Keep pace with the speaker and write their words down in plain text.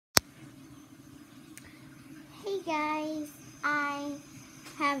Guys, I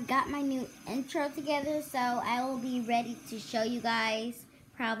have got my new intro together, so I will be ready to show you guys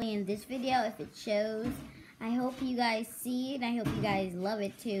probably in this video if it shows. I hope you guys see it, and I hope you guys love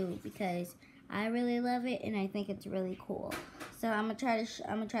it too, because I really love it and I think it's really cool. So I'm gonna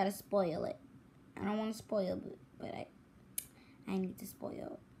try to spoil it. I don't want to spoil it, but I need to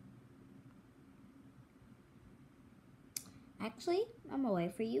spoil it. Actually, I'm gonna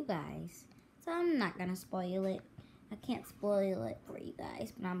wait for you guys. So I'm not gonna spoil it. I can't spoil it for you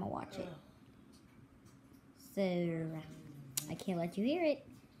guys, but I'm gonna watch it. So I can't let you hear it,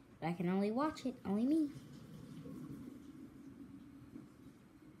 but I can only watch it, only me.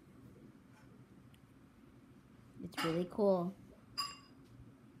 It's really cool.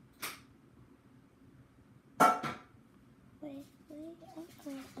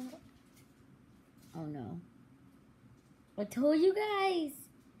 Oh no. I told you guys.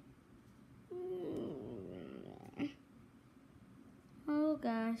 Oh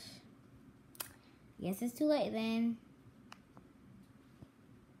gosh. Guess it's too late then.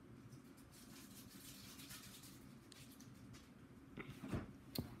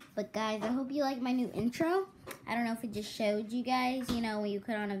 But guys, I hope you like my new intro. I don't know if it just showed you guys, you know, when you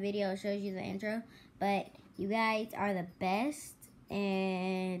put on a video, it shows you the intro. But you guys are the best,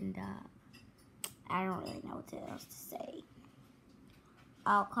 and I don't really know what else to say.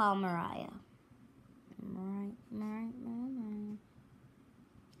 I'll call Mariah. Mariah.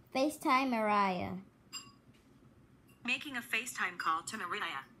 FaceTime Mariah. Making a FaceTime call to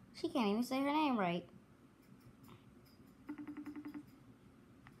Mariah. She can't even say her name right.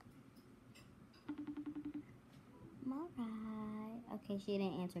 Mariah. Okay, she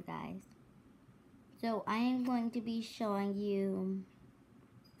didn't answer, guys. So I am going to be showing you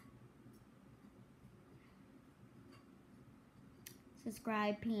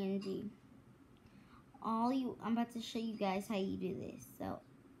subscribe PNG. I'm about to show you guys how you do this. So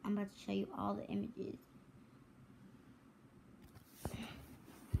I'm about to show you all the images.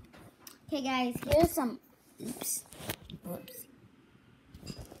 Okay guys, here's some, oops.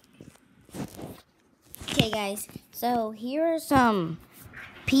 Okay guys, so here are some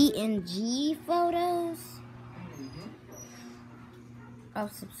PNG photos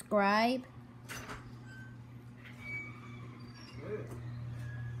of subscribe.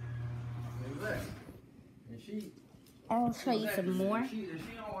 I'll show you some more.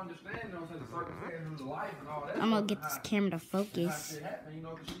 I'm gonna get this camera to focus. I'm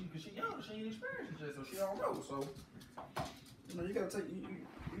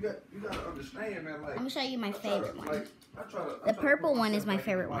gonna show you my favorite one. The purple one is my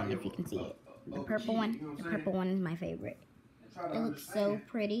favorite one, if you can see it. The purple one is my favorite. It looks so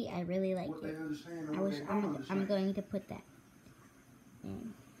pretty. I really like it. I'm going to put that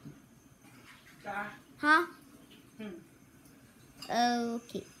in. Huh?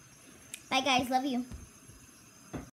 Okay. Bye guys, love you.